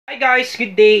Hi guys,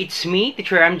 good day. It's me,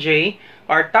 Teacher MJ.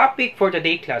 Our topic for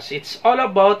today class, it's all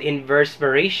about inverse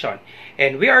variation.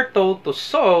 And we are told to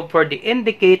solve for the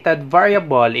indicated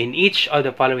variable in each of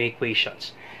the following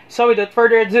equations. So without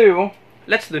further ado,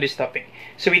 let's do this topic.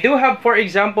 So we do have 4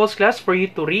 examples class for you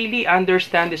to really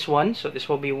understand this one. So this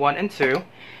will be 1 and 2.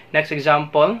 Next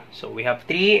example, so we have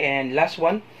 3, and last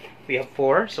one, we have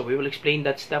 4. So we will explain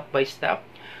that step by step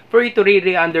for you to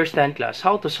really understand class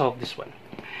how to solve this one.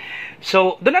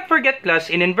 So do not forget class,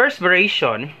 in inverse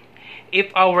variation, if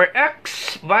our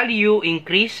x value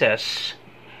increases,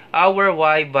 our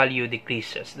y value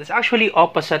decreases. That's actually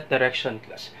opposite direction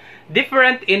class.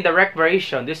 Different in direct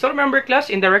variation. Do you still remember class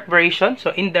in direct variation?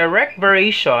 So in direct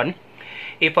variation,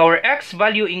 if our x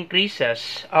value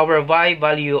increases, our y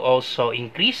value also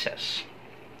increases.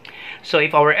 So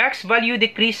if our x value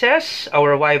decreases,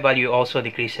 our y value also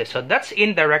decreases. So that's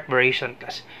in direct variation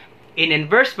class. In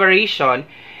inverse variation,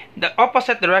 the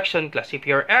opposite direction class. If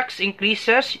your x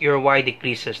increases, your y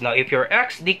decreases. Now if your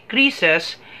x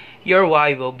decreases, your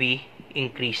y will be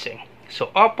increasing.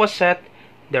 So opposite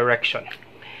direction.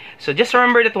 So just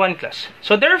remember that one class.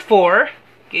 So therefore,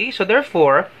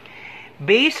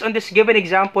 based on this given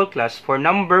example class for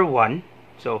number 1,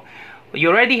 so you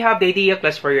already have the idea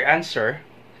class for your answer.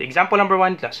 So example number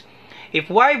 1 class. If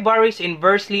y varies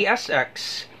inversely as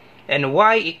x and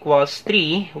y equals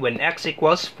 3 when x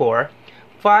equals 4,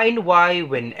 find y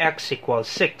when x equals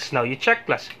 6. Now you check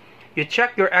class. You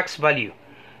check your x value.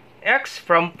 X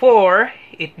from 4,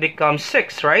 it becomes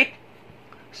 6, right?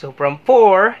 So from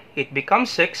 4, it becomes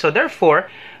 6. So therefore,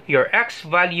 your x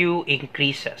value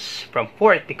increases. From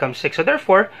 4, it becomes 6. So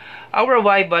therefore, our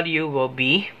y value will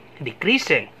be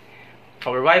decreasing.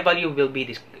 Our y value will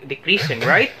be decreasing,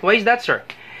 right? Why is that, sir?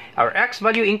 Our x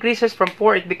value increases from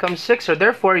 4, it becomes 6. So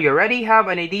therefore, you already have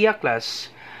an idea, class,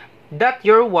 that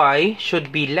your y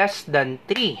should be less than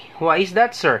 3. Why is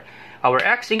that, sir? Our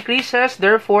x increases,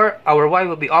 therefore, our y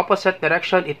will be opposite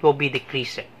direction, it will be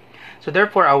decreasing. So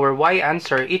therefore, our y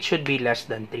answer, it should be less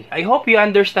than 3. I hope you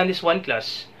understand this one,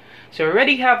 class. So you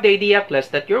already have the idea, class,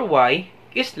 that your y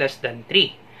is less than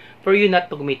 3 for you not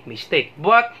to commit mistake.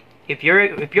 But if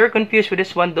you're confused with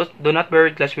this one, do not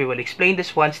worry, class. We will explain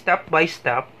this one step by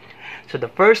step. So the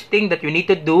first thing that you need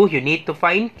to do, you need to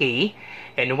find k.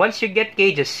 And once you get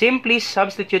k, just simply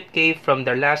substitute k from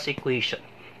the last equation.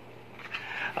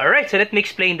 Alright, so let me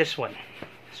explain this one.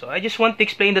 So I just want to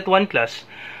explain that one, class,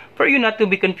 for you not to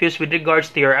be confused with regards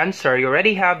to your answer. You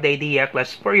already have the idea,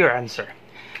 class, for your answer.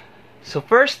 So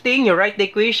first thing, you write the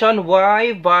equation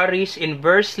y varies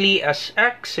inversely as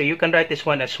x. So you can write this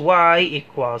one as y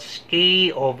equals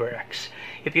k over x.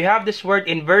 If you have this word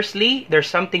inversely, there's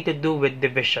something to do with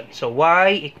division. So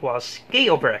y equals k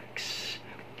over x.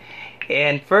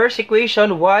 And first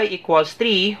equation, y equals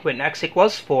 3 when x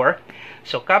equals 4.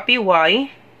 So copy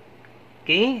y.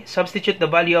 Okay, substitute the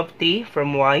value of 3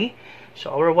 from y.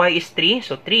 So our y is 3.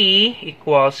 So 3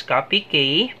 equals copy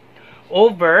k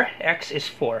over x is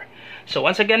 4. So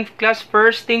once again, class,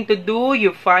 first thing to do,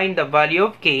 you find the value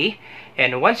of k.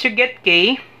 And once you get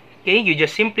k, you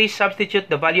just simply substitute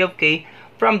the value of k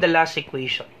from the last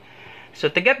equation. So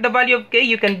to get the value of k,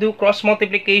 you can do cross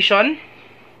multiplication.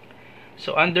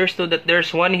 So understood that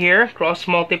there's 1 here, cross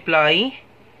multiply.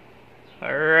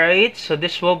 Alright, so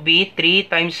this will be 3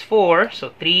 times 4. So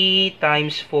 3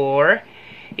 times 4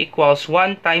 equals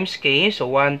 1 times k. So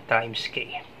 1 times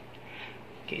k.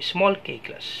 Okay, small k,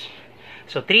 class.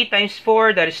 So 3 times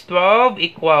 4, that is 12,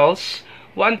 equals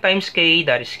 1 times k,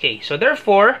 that is k. So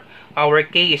therefore, our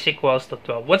k is equals to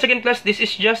 12. Once again, class, this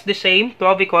is just the same.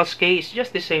 12 equals k is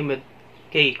just the same with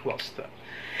k equals 12.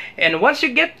 And once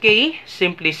you get k,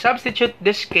 simply substitute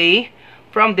this k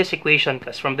from this equation,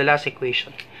 class, from the last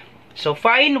equation. So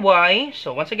find y.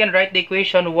 So once again, write the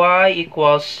equation y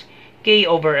equals k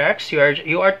over x.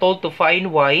 You are told to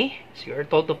find y. So you are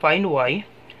told to find y.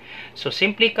 So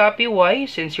simply copy y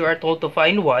since you are told to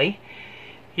find y.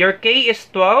 Your k is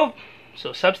 12.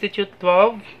 So substitute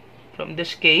 12 from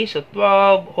this k. So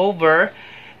 12 over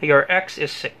your x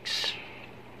is 6.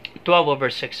 12 over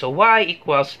 6. So y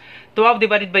equals 12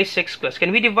 divided by 6, class.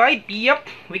 Can we divide? Yep,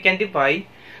 we can divide.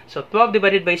 So 12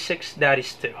 divided by 6, that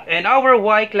is 2. And our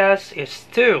y, class, is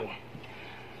 2.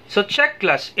 So check,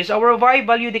 class. Is our y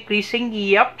value decreasing?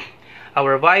 Yep.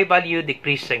 Our y value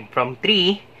decreasing. From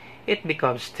 3, it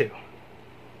becomes 2.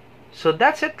 So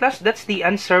that's it, class. That's the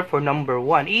answer for number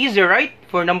 1. Easy, right?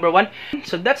 For number 1.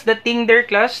 So that's the thing there,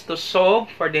 class. To solve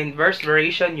for the inverse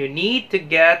variation, you need to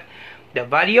get the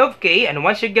value of k. And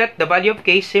once you get the value of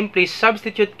k, simply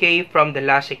substitute k from the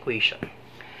last equation.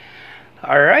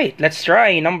 Alright, let's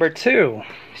try number 2.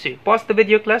 So you pause the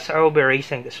video, class. I will be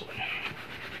erasing this one.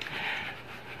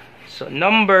 So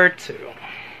number 2.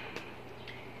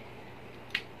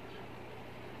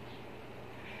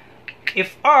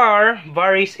 If R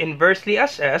varies inversely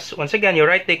as S, once again, you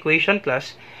write the equation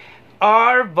class,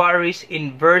 R varies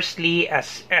inversely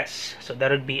as S. So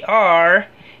that would be R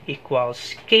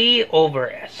equals K over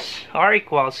S. R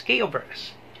equals K over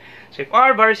S. So if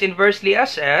R varies inversely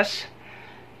as S,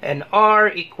 and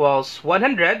R equals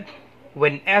 100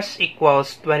 when S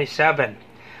equals 27.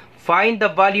 Find the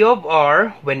value of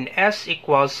R when S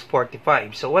equals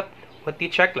 45. So what do you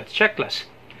check? Let's check class.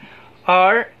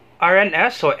 R and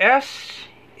S. So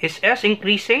is S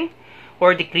increasing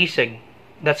or decreasing?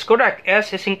 That's correct.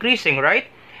 S is increasing, right?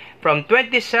 From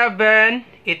 27,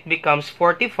 it becomes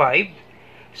 45.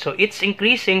 So it's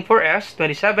increasing for S.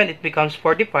 27, it becomes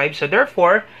 45. So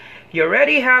therefore, you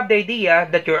already have the idea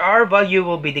that your R value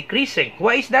will be decreasing.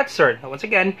 Why is that, sir? Once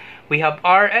again, we have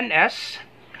R and S.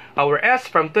 Our S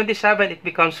from 27, it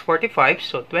becomes 45.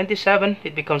 So 27,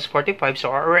 it becomes 45. So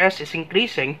our S is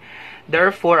increasing.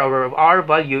 Therefore, our R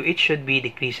value, it should be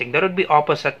decreasing. That would be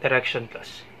opposite direction,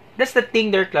 class. That's the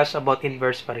thing there, class, about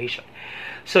inverse variation.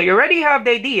 So you already have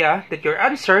the idea that your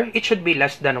answer, it should be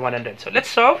less than 100. So let's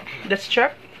solve. Let's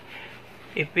check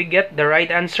if we get the right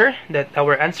answer, that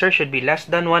our answer should be less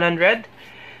than 100.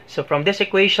 So from this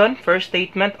equation, first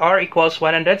statement, R equals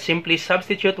 100. Simply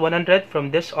substitute 100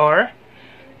 from this R.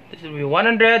 This will be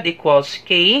 100 equals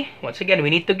K. Once again, we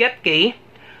need to get K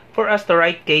for us to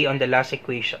write K on the last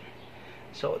equation.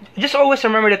 So just always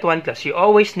remember that one, class. You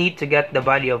always need to get the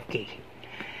value of K.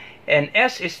 And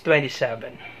S is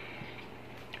 27.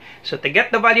 So to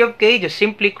get the value of K, just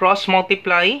simply cross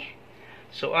multiply.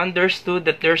 So understood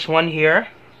that there's 1 here.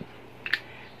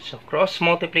 So cross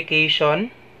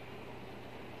multiplication.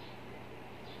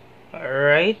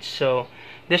 Alright, so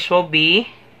this will be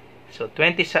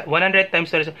 100 times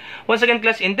 27. Once again,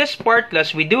 class, in this part,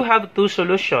 class, we do have 2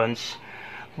 solutions.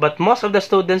 But most of the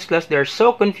students, class, they are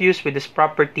so confused with these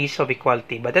properties of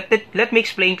equality. But let me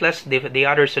explain, class, the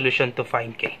other solution to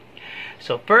find K.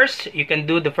 So first, you can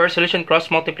do the first solution, cross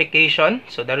multiplication.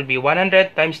 So that would be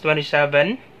 100 times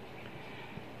 27.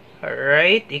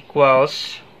 Alright,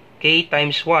 equals K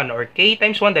times 1, or K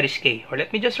times 1, that is K. Or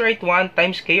let me just write 1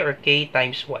 times K, or K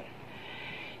times 1.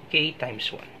 K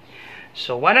times 1.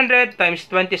 So 100 times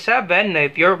 27, now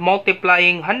if you're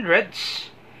multiplying hundreds,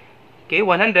 okay,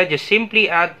 100, just simply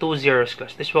add 2 zeros,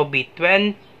 class. This will be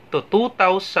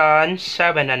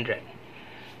 2,700.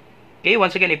 Okay,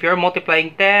 once again, if you're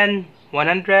multiplying 10,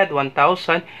 100,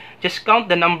 1,000, just count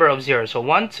the number of zeros. So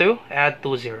 1, 2, add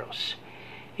 2 zeros.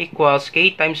 Equals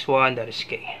K times 1, that is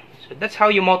K. So that's how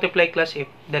you multiply, class, if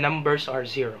the numbers are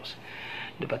zeros.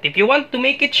 But if you want to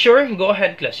make it sure, go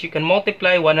ahead, class. You can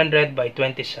multiply 100 by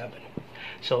 27.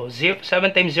 So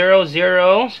 7 times 0,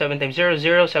 0. 7 times 0,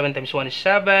 0. 7 times 1 is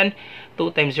 7.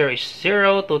 2 times 0 is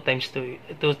 0. 2 times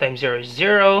 0 is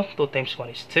 0. 2 times 1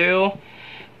 is 2.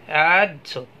 Add,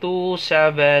 so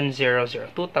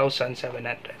 2700,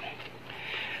 2,700.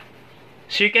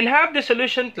 So you can have the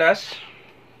solution, class.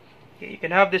 You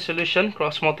can have the solution,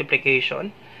 cross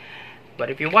multiplication. But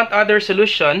if you want other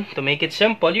solution, to make it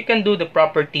simple, you can do the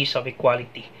properties of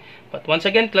equality. But once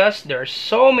again, class, there are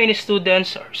so many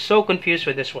students are so confused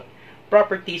with this one.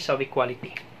 Properties of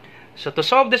equality. So to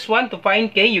solve this one, to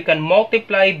find K, you can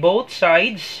multiply both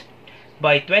sides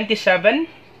by 27.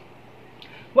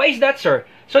 Why is that, sir?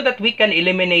 So that we can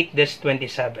eliminate this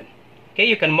 27. Okay,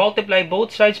 you can multiply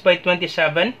both sides by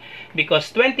 27 because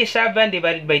 27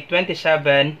 divided by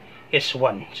 27 is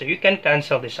 1. So you can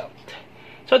cancel this out.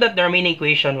 So that the remaining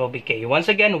equation will be K. Once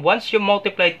again, once you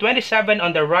multiply 27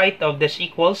 on the right of this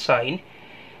equal sign,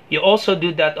 you also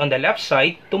do that on the left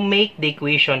side to make the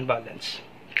equation balance.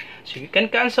 So you can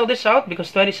cancel this out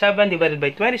because 27 divided by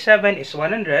 27 is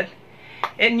 100.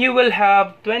 And you will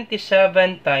have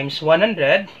 27 times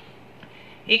 100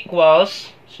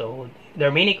 equals, so the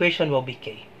remaining equation will be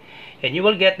K. And you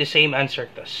will get the same answer,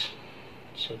 class.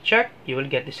 So check, you will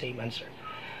get the same answer.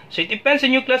 So it depends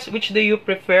on you, class, which do you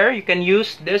prefer. You can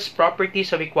use this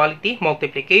properties of equality,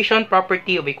 multiplication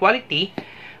property of equality,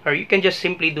 or you can just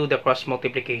simply do the cross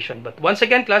multiplication. But once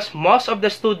again, class, most of the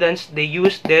students, they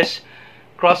use this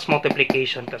cross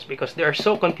multiplication, class, because they are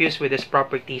so confused with these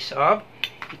properties of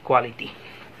equality.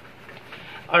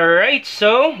 Alright,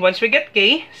 so once we get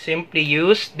K, simply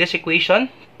use this equation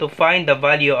to find the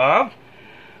value of,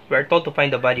 we're told to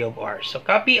find the value of R. So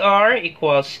copy R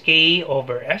equals K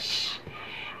over S.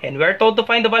 And we're told to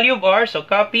find the value of R. So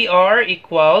copy R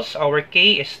equals, our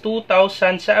K is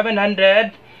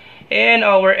 2,700 and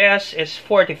our S is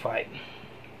 45.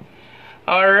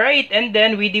 Alright, and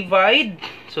then we divide.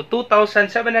 So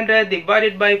 2,700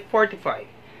 divided by 45.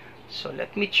 So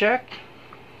let me check.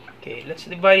 Okay, let's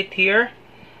divide it here.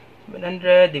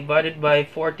 700 divided by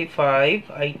 45.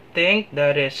 I think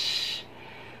that is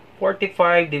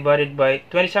 45 divided by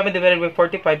 27 divided by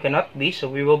 45 cannot be, so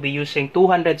we will be using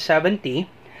 270.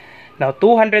 Now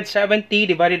 270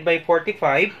 divided by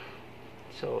 45.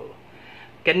 So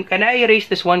can I erase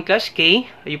this one, class? K.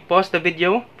 You pause the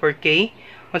video for K.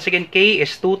 Once again, K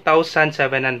is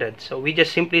 2,700. So we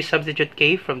just simply substitute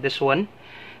K from this one,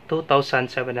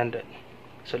 2,700.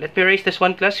 So let me erase this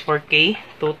one, class, for K,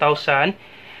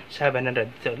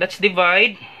 2,700. So let's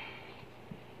divide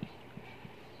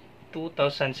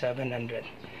 2,700.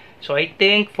 So I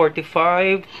think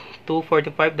 45,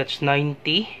 245, that's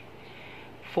 90.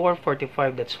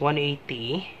 445, that's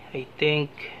 180. I think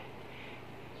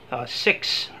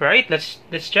 6, right?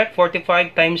 Let's check.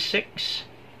 45 times 6.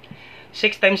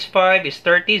 6 times 5 is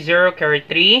 30. 0 carry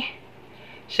 3.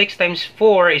 6 times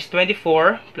 4 is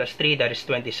 24. Plus 3, that is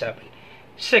 27.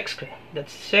 6,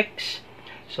 that's 6.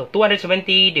 So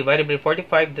 270 divided by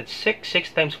 45, that's 6.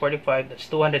 6 times 45, that's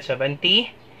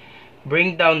 270.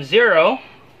 Bring down 0.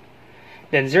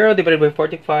 Then 0 divided by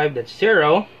 45, that's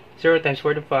 0. 0 times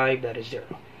 45, that is 0.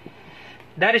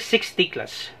 That is 60,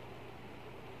 class.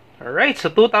 Alright, so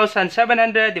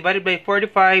 2,700 divided by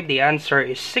 45, the answer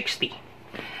is 60.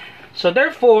 So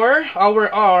therefore, our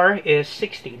R is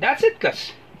 60. That's it,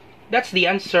 class. That's the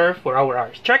answer for our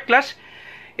R. Check, class.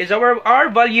 Is our R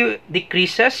value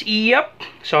decreases? Yep.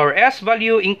 So our S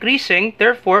value increasing,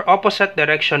 therefore opposite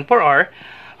direction for R,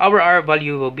 our R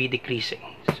value will be decreasing.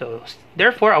 So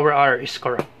therefore our R is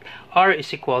correct. R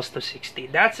is equals to 60.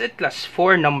 That's it, class,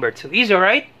 for number 2. Easy,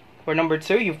 right? For number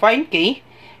 2, you find K,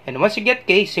 and once you get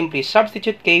K, simply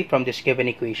substitute K from this given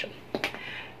equation.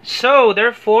 So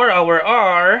therefore our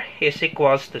R is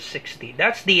equals to 60.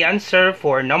 That's the answer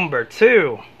for number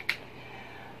 2.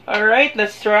 Alright,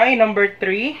 let's try number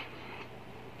 3.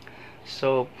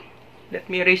 So let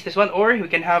me erase this one, or we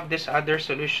can have this other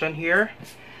solution here.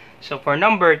 So for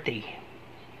number 3.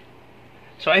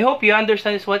 So I hope you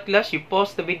understand this one, class. You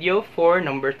pause the video for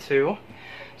number 2.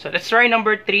 So let's try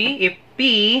number 3. If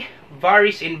P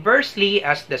varies inversely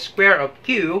as the square of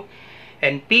Q,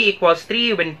 and P equals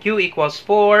 3 when Q equals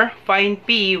 4, find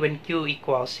P when Q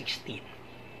equals 16.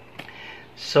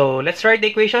 So let's write the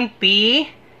equation. P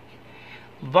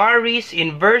varies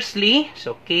inversely,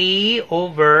 so K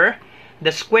over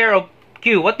the square of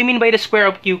Q. What do you mean by the square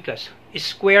of Q, class? Is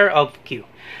square of Q.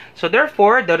 So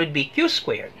therefore, that would be Q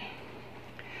squared.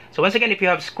 So once again, if you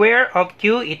have square of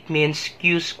Q, it means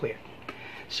Q squared.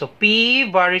 So P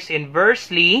varies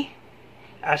inversely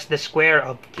as the square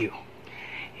of Q.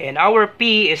 And our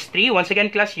P is 3. Once again,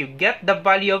 class, you get the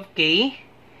value of K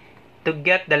to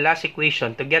get the last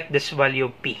equation, to get this value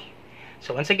of P.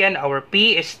 So once again, our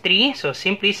P is 3. So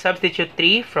simply substitute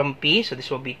 3 from P. So this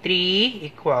will be 3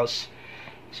 equals.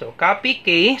 So copy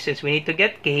K since we need to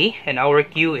get K. And our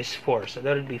Q is 4. So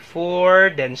that would be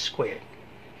 4 then squared.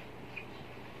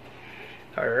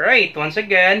 Alright, once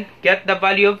again, get the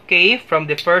value of K from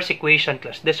the first equation,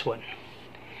 class. This one.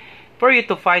 For you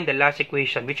to find the last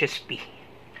equation, which is P.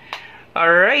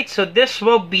 Alright, so this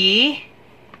will be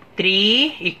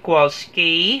 3 equals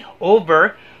K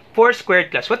over 4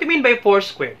 squared, class. What do you mean by 4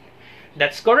 squared?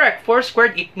 That's correct. 4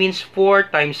 squared, it means 4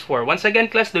 times 4. Once again,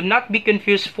 class, do not be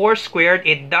confused. 4 squared,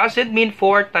 it doesn't mean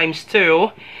 4 times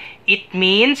 2. It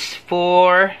means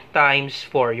 4 times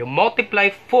 4. You multiply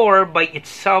 4 by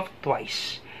itself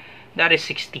twice. That is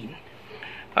 16.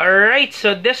 Alright,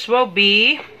 so this will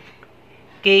be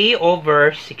K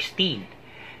over 16.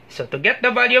 So to get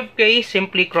the value of K,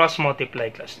 simply cross multiply,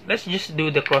 class. Let's just do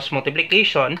the cross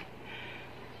multiplication.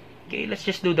 Okay, let's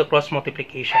just do the cross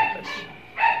multiplication, class.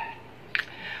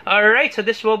 Alright, so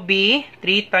this will be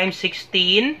 3 times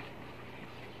 16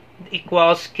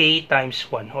 equals K times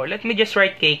 1. Or let me just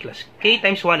write K, class. K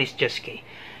times 1 is just K.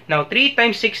 Now 3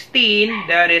 times 16,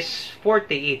 that is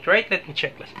 48, right? Let me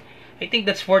check, class. I think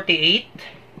that's 48.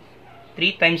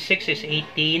 3 times 6 is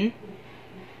 18.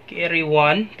 Carry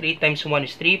 1. 3 times 1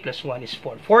 is 3 plus 1 is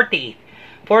 4. 48.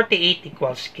 48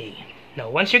 equals K. Now,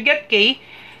 once you get K,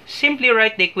 simply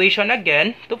write the equation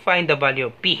again to find the value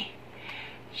of P.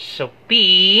 So,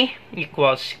 P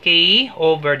equals K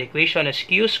over the equation is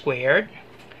Q squared.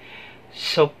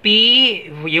 So,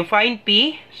 P, you find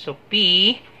P. So,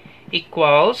 P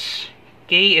equals,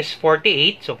 K is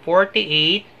 48. So,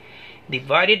 48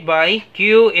 divided by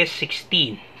Q is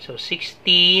 16. So,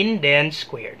 16 then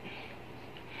squared.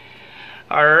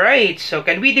 Alright, so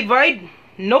can we divide?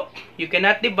 Nope, you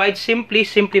cannot divide. Simply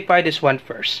simplify this one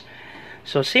first.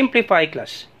 So simplify,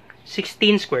 class.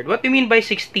 16 squared. What do you mean by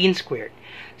 16 squared?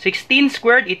 16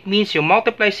 squared, it means you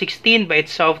multiply 16 by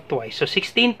itself twice. So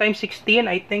 16 times 16,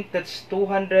 I think that's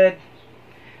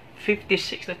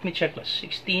 256. Let me check.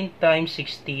 16 times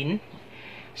 16.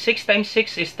 6 times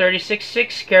 6 is 36.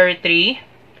 6 carry 3.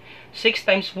 6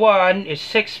 times 1 is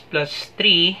 6 plus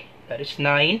 3. That is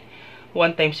 9.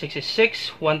 1 times 6 is 6.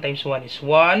 1 times 1 is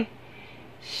 1.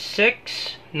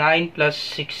 6. 9 plus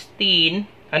 16.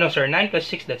 9 plus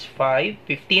 6, that's 5.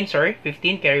 15, sorry.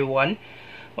 15 carry 1.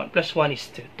 1 plus 1 is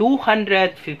 2.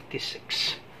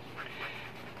 256.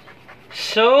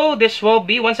 So, this will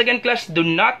be, once again class, do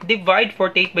not divide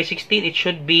 48 by 16. It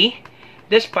should be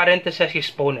this parenthesis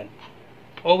exponent.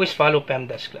 Always follow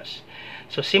PEMDAS class.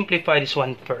 So, simplify this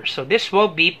one first. So, this will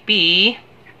be P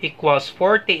equals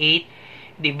 48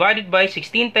 divided by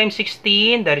 16 times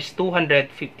 16. That is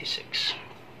 256.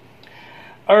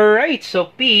 Alright, so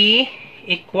P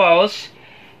equals,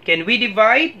 can we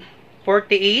divide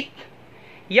 48?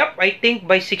 Yep, I think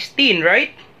by 16,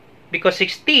 right? Because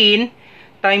 16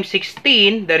 times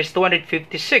 16, that is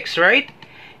 256, right?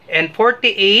 And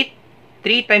 48,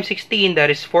 3 times 16, that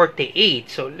is 48.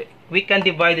 So, we can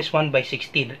divide this one by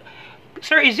 16.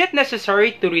 Sir, is it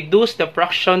necessary to reduce the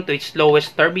fraction to its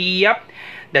lowest term? Yep,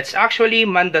 that's actually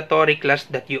mandatory class,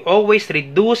 that you always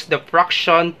reduce the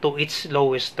fraction to its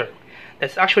lowest term.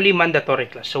 That's actually mandatory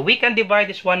class. So, we can divide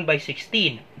this one by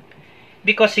 16.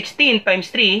 Because 16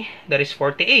 times 3, that is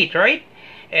 48, right?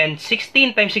 And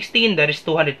 16 times 16, that is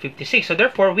 256. So,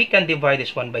 therefore, we can divide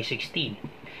this one by 16.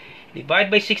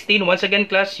 Divide by 16. Once again,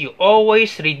 class, you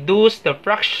always reduce the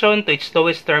fraction to its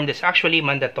lowest term. That's actually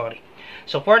mandatory.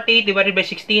 So, 48 divided by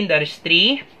 16, that is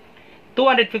 3.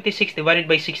 256 divided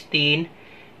by 16,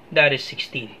 that is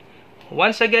 16.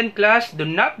 Once again, class, do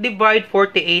not divide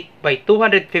 48 by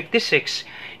 256.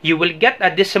 You will get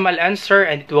a decimal answer,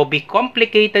 and it will be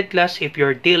complicated, class, if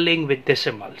you're dealing with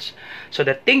decimals. So,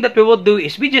 the thing that we will do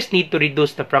is we just need to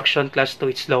reduce the fraction, class, to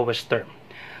its lowest term.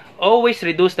 Always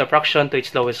reduce the fraction to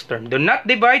its lowest term. Do not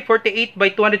divide 48 by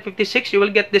 256. You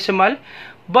will get decimal.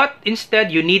 But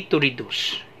instead, you need to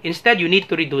reduce. Instead, you need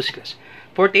to reduce, class.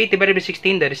 48 divided by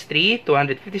 16, that is 3.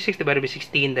 256 divided by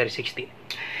 16, that is 16.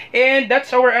 And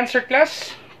that's our answer,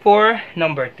 class, for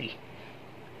number 3.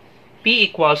 P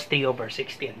equals 3 over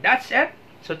 16. That's it.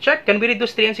 So check, can we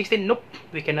reduce 3 and 16? Nope,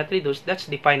 we cannot reduce. That's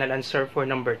the final answer for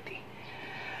number 3.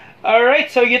 Alright,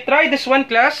 so you try this one,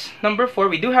 class. Number 4.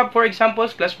 We do have 4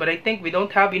 examples, class, but I think we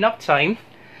don't have enough time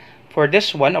for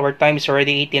this one. Our time is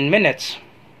already 18 minutes.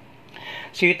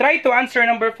 So you try to answer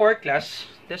number 4, class.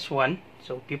 This one.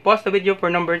 So if you pause the video for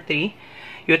number 3,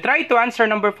 you try to answer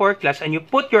number 4, class, and you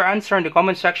put your answer in the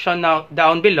comment section now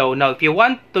down below. Now, if you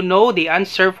want to know the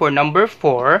answer for number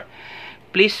 4,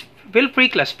 please feel free,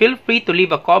 class, feel free to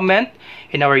leave a comment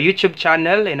in our YouTube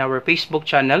channel, in our Facebook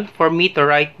channel, for me to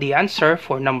write the answer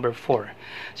for number 4.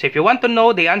 So if you want to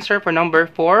know the answer for number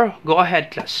 4, go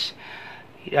ahead, class.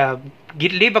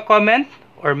 Leave a comment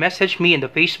or message me in the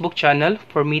Facebook channel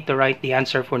for me to write the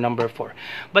answer for number 4.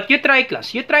 But you try,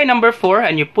 class. You try number 4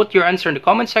 and you put your answer in the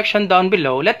comment section down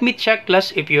below. Let me check,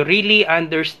 class, if you really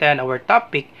understand our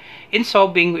topic in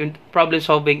problem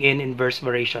solving in inverse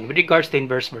variation, with regards to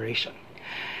inverse variation.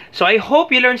 So I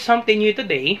hope you learned something new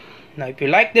today. Now, if you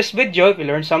like this video, if you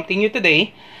learned something new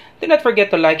today, do not forget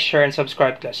to like, share, and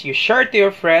subscribe, class. You share it to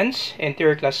your friends and to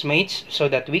your classmates so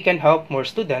that we can help more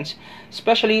students,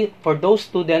 especially for those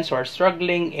students who are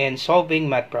struggling in solving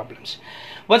math problems.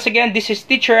 Once again, this is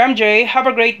Teacher MJ. Have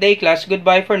a great day, class.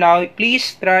 Goodbye for now.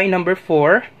 Please try number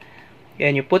 4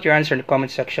 and you put your answer in the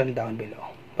comment section down below.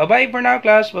 Bye-bye for now,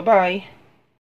 class. Bye-bye.